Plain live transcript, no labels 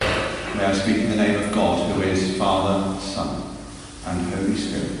May I speak in the name of God, who is Father, Son, and Holy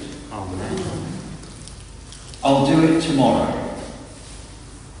Spirit. Amen. I'll do it tomorrow.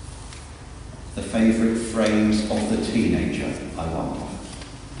 The favourite phrase of the teenager, I wonder.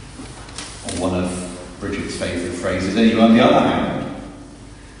 Or one of Bridget's favourite phrases, anyway, on the other hand.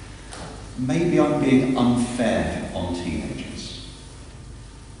 Maybe I'm being unfair on teenagers,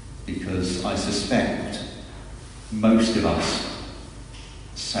 because I suspect most of us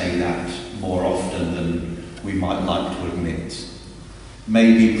say that more often than we might like to admit.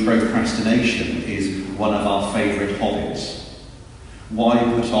 Maybe procrastination is one of our favourite hobbies. Why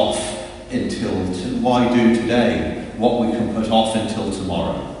put off why do today what we can put off until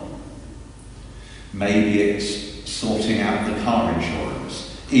tomorrow? Maybe it's sorting out the car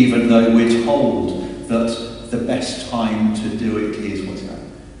insurance, even though we're told that the best time to do it is,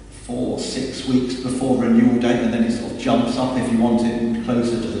 4-6 weeks before renewal date, and then it sort of jumps up if you want it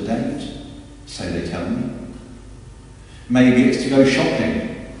closer to the date, so they tell me. Maybe it's to go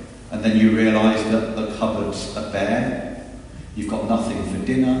shopping, and then you realise that the cupboards are bare, you've got nothing for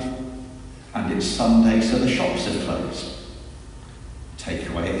dinner, and it's Sunday, so the shops have closed.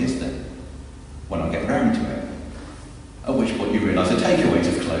 Takeaway it is then, when I get round to it. At which point you realise the takeaways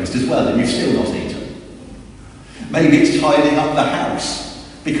have closed as well, and you've still not eaten. Maybe it's tidying up the house,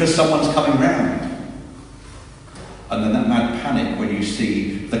 because someone's coming round. And then that mad panic when you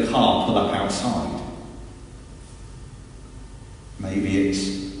see the car pull up outside. Maybe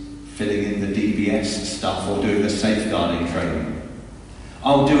it's filling in the DBS stuff or doing the safeguarding training.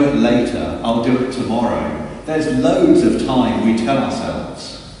 I'll do it later, I'll do it tomorrow. There's loads of time we tell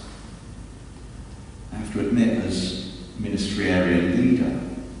ourselves. I have to admit, as ministry area leader,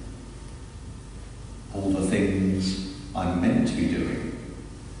 all the things I'm meant to be doing,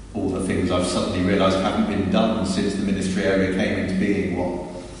 all the things I've suddenly realised haven't been done since the ministry area came into being,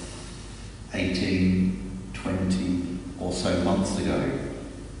 18, 20 or so months ago.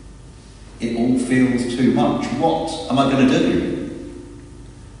 It all feels too much. What am I going to do?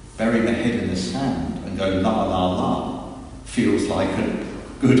 Bury my head in the sand and go la la la feels like a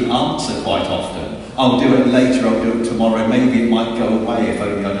good answer quite often. I'll do it later, I'll do it tomorrow, maybe it might go away if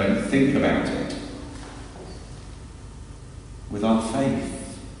only I don't think about it. With our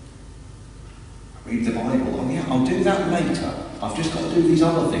faith, read the Bible. Oh yeah, I'll do that later. I've just got to do these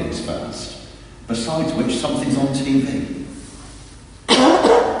other things first. Besides which, something's on TV.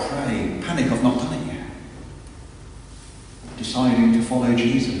 Pray. Panic, I've not done it yet. Deciding to follow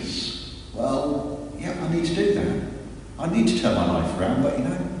Jesus. Well, yeah, I need to do that. I need to turn my life around, but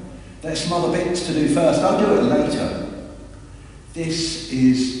there's some other bits to do first. I'll do it later. This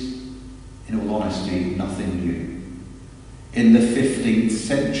is, in all honesty, nothing new. In the 15th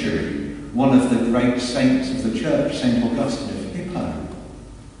century, one of the great saints of the church, St. Augustine of Hippo,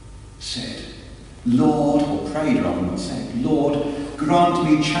 said, Lord, or prayed rather than said, Lord, grant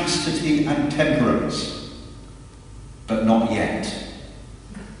me chastity and temperance, but not yet.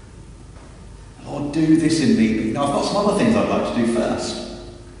 Lord, do this in me, but I've got some other things I'd like to do first.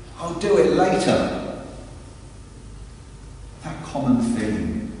 I'll do it later. That common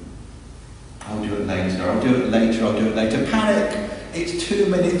theme. I'll do it later, I'll do it later, I'll do it later. Panic! It's 2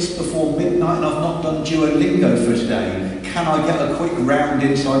 minutes before midnight and I've not done Duolingo for today. Can I get a quick round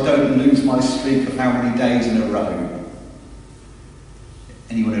in so I don't lose my streak of how many days in a row?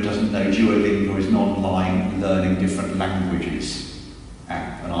 Anyone who doesn't know, Duolingo is an online learning different languages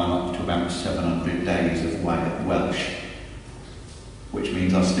app, and I'm up to about 700 days of Welsh, which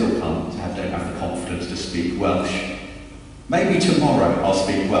means I still don't have the confidence to speak Welsh. Maybe tomorrow I'll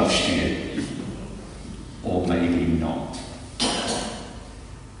speak Welsh to you, or maybe not.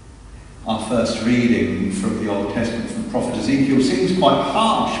 Our first reading from the Old Testament from the prophet Ezekiel seems quite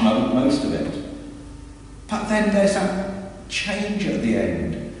harsh, most of it. But then there's that change at the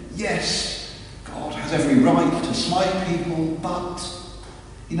end. Yes, God has every right to smite people, but,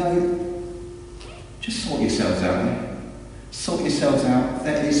 just sort yourselves out. Sort yourselves out.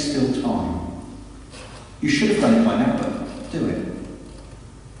 There is still time. You should have done it by now, but do it.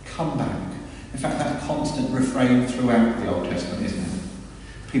 Come back. In fact, that constant refrain throughout the Old Testament, isn't it?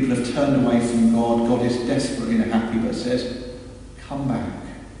 People have turned away from God. God is desperately unhappy, but says, come back.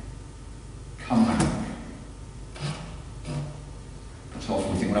 Come back. So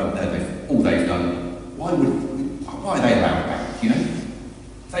often we think, well, all they've done, why are they allowed back,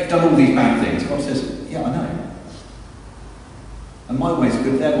 They've done all these bad things. God says, yeah, I know. And my ways are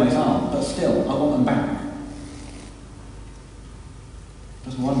good, their ways aren't, but still, I want them back.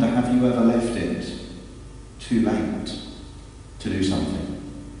 Just wonder, have you ever left it too late to do something?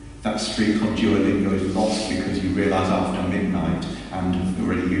 that streak on Duolingo is lost because you realise after midnight and have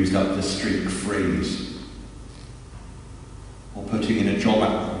already used up the streak freeze. Or putting in a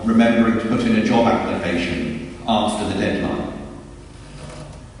job, remembering to put in a job application after the deadline.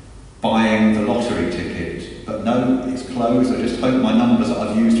 Buying the lottery ticket, but no, it's closed. I just hope my numbers that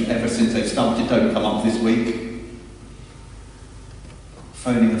I've used ever since they started don't come up this week.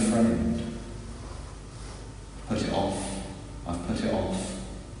 Phoning a friend. Put it off. I've put it off.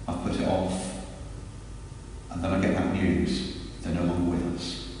 I've put it off. And then I get that news. They're no longer with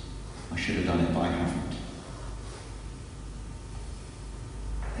us. I should have done it, but I haven't.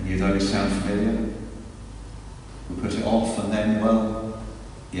 Any of those sound familiar? We put it off and then, well,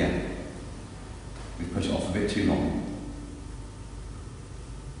 yeah, we've put it off a bit too long.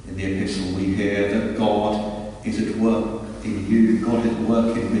 In the epistle we hear that God is at work in you, God is at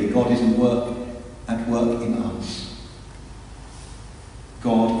work in me, God is at work in us.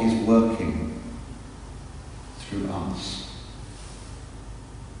 God is working through us.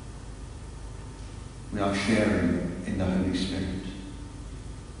 We are sharing in the Holy Spirit.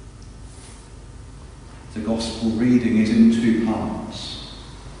 The Gospel reading is in two parts.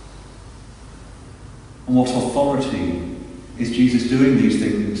 On what authority is Jesus doing these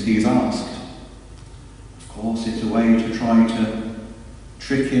things he is asked? Of course, it's a way to try to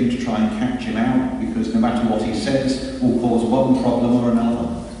trick him, to try and catch him out, because no matter what he says will cause one problem or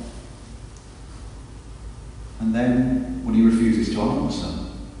another. And then, when he refuses to answer,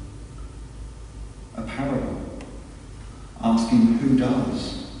 a parable, asking who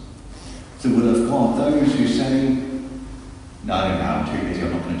does the will of God. Those who say, no, I'm too busy,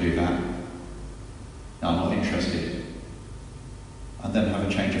 I'm not going to do that. No, I'm not interested. And then have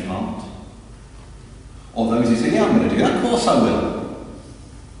a change of heart. Or those who say, yeah, I'm going to do that, of course I will.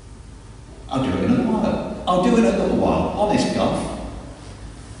 I'll do it in a little while. I'll do it in a little while. Honest, Gov.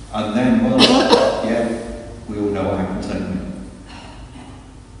 And then, well, yeah, we all know what happens, don't we?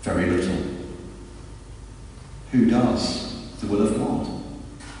 Very little. Who does the will of God?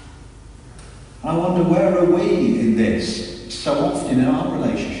 I wonder, where are we in this so often in our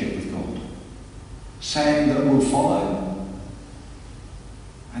relationship with God? Saying that we'll follow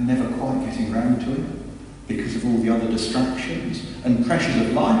and never quite getting round to it because of all the other distractions and pressures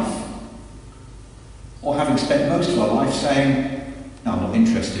of life. Or having spent most of our life saying, no, I'm not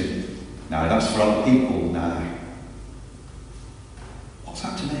interested. No, that's for other people. No. What's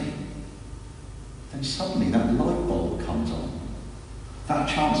that to me? Then suddenly that light bulb comes on. That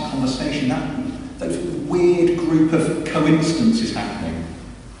chance conversation, those weird group of coincidences happening.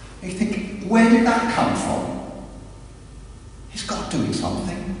 And you think, where did that come from? Is God doing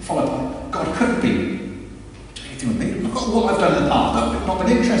something? Followed by, God could be doing anything with me. Look at what I've done in the past. I've not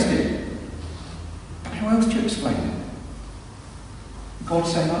been interested. But how else do you explain it? God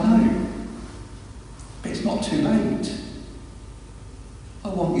saying, I know. But it's not too late. I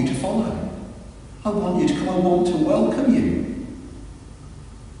want you to follow. I want you to come. I want to welcome you.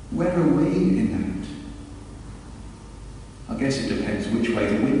 Where are we in that? I guess it depends which way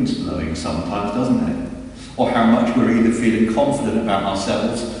the wind's blowing sometimes, doesn't it? Or how much we're either feeling confident about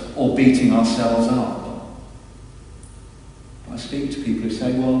ourselves or beating ourselves up. But I speak to people who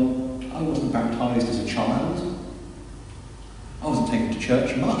say, well, I wasn't baptised as a child. I wasn't taken to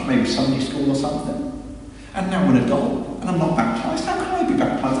church much, maybe Sunday school or something. And now I'm an adult and I'm not baptised. How can I be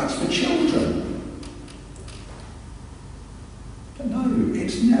baptised? That's for children. But no,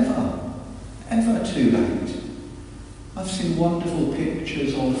 it's never, ever too late. I've seen wonderful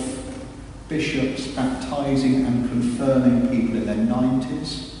pictures of bishops baptising and confirming people in their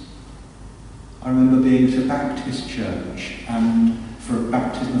 90s. I remember being at a Baptist church and for a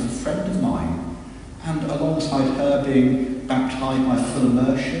baptism of a friend of mine, and alongside her being baptised by full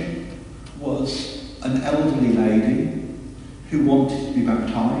immersion was an elderly lady who wanted to be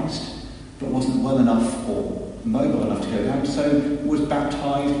baptised but wasn't well enough or mobile enough to go down, so was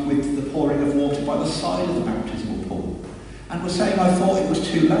baptised with the pouring of water by the side of the baptismal pool, and was saying, I thought it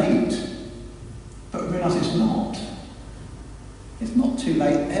was too late, but realised it's not. It's not too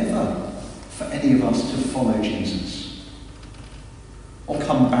late ever for any of us to follow Jesus, or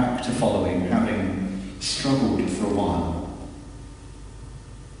come back to following, having struggled for a while.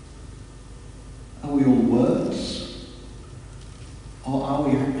 Are we all words, or are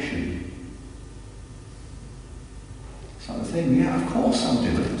we action? Sort of thing. Yeah, of course I'll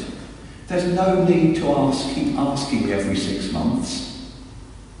do it. There's no need to keep asking me every 6 months.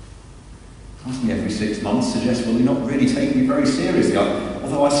 Asking me every 6 months suggests, well, you're not really taking me very seriously.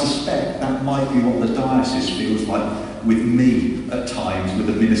 Although I suspect that might be what the diocese feels like with me at times with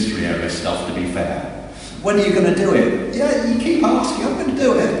the ministry area stuff, to be fair. When are you going to do it? Yeah, you keep asking, I'm going to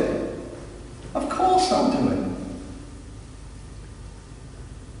do it. I'm doing.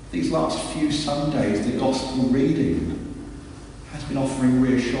 These last few Sundays, the gospel reading has been offering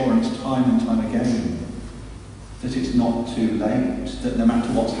reassurance time and time again that it's not too late, that no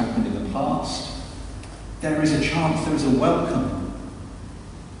matter what's happened in the past, there is a chance, there is a welcome.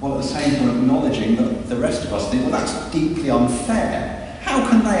 While at the same time acknowledging that the rest of us think, well, that's deeply unfair. How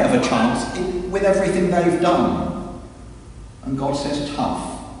can they have a chance with everything they've done? And God says,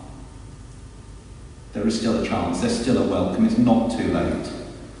 tough. There is still a chance, there's still a welcome, it's not too late.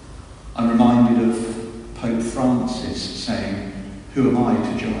 I'm reminded of Pope Francis saying, who am I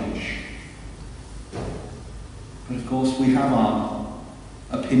to judge? But of course we have our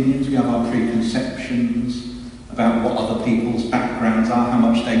opinions, we have our preconceptions about what other people's backgrounds are, how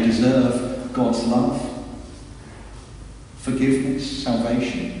much they deserve God's love, forgiveness,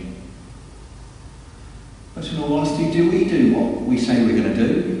 salvation. But in all honesty, do we do what we say we're going to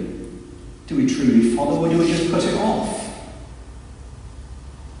do? Do we truly follow, or do we just put it off?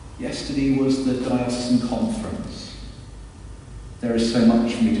 Yesterday was the diocesan conference. There is so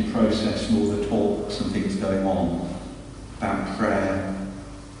much for me to process from all the talks and things going on about prayer,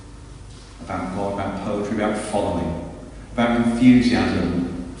 about God, about poetry, about following, about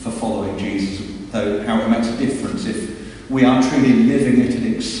enthusiasm for following Jesus, though how it makes a difference if we are truly living it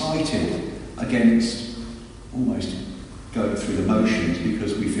and excited against almost going through the motions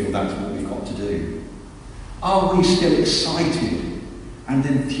because we feel that's what we've got to do. Are we still excited and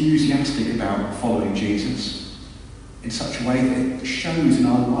enthusiastic about following Jesus in such a way that it shows in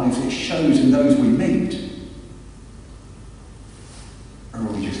our lives, it shows in those we meet? Or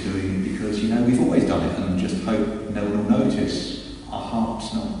are we just doing it because, we've always done it and just hope no one will notice our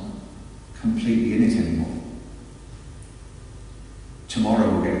heart's not completely in it anymore? Tomorrow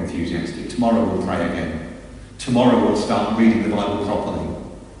we'll get enthusiastic, tomorrow we'll pray again, tomorrow we'll start reading the Bible properly.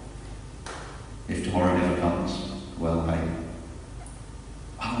 If tomorrow never comes, well, hey.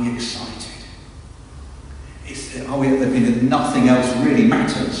 Are we excited? Are we at the point that nothing else really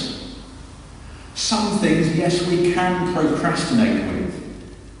matters? Some things, yes, we can procrastinate with.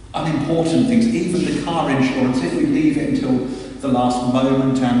 Unimportant things, even the car insurance, if we leave it until the last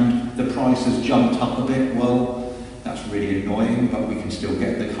moment and the price has jumped up a bit, well, that's really annoying, but we can still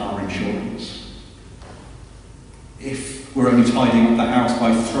get the car insurance. If we're only tidying up the house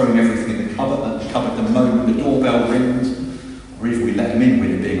by throwing everything in the cupboard the moment the doorbell rings, or if we let them in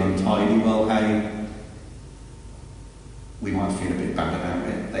with it being untidy, well, hey, we might feel a bit bad about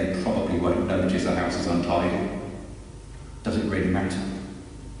it. They probably won't notice the house is untidy. Does it really matter?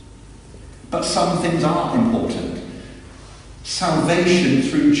 But some things are important. Salvation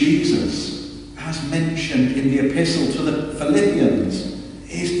through Jesus, as mentioned in the epistle to the Philippians,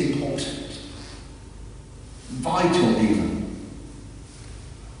 is important. Vital even.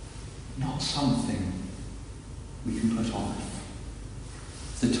 Not something we can put off.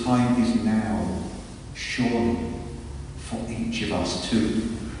 The time is now, surely, for each of us to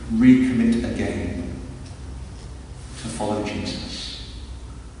recommit again to follow Jesus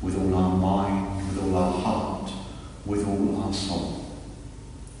with all our mind, with all our heart, with all our soul.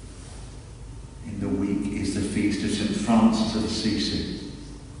 In the week is the feast of St. Francis of Assisi.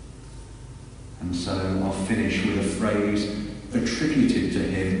 And so I'll finish with a phrase attributed to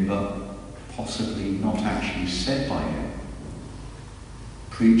him, but possibly not actually said by him.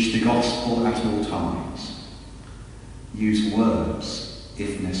 Preach the gospel at all times. Use words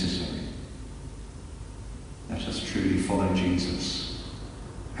if necessary. Let us truly follow Jesus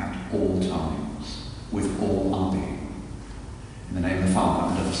at all times, with all our being. In the name of the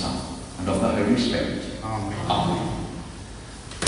Father, and of the Son, and of the Holy Spirit. Amen. Amen.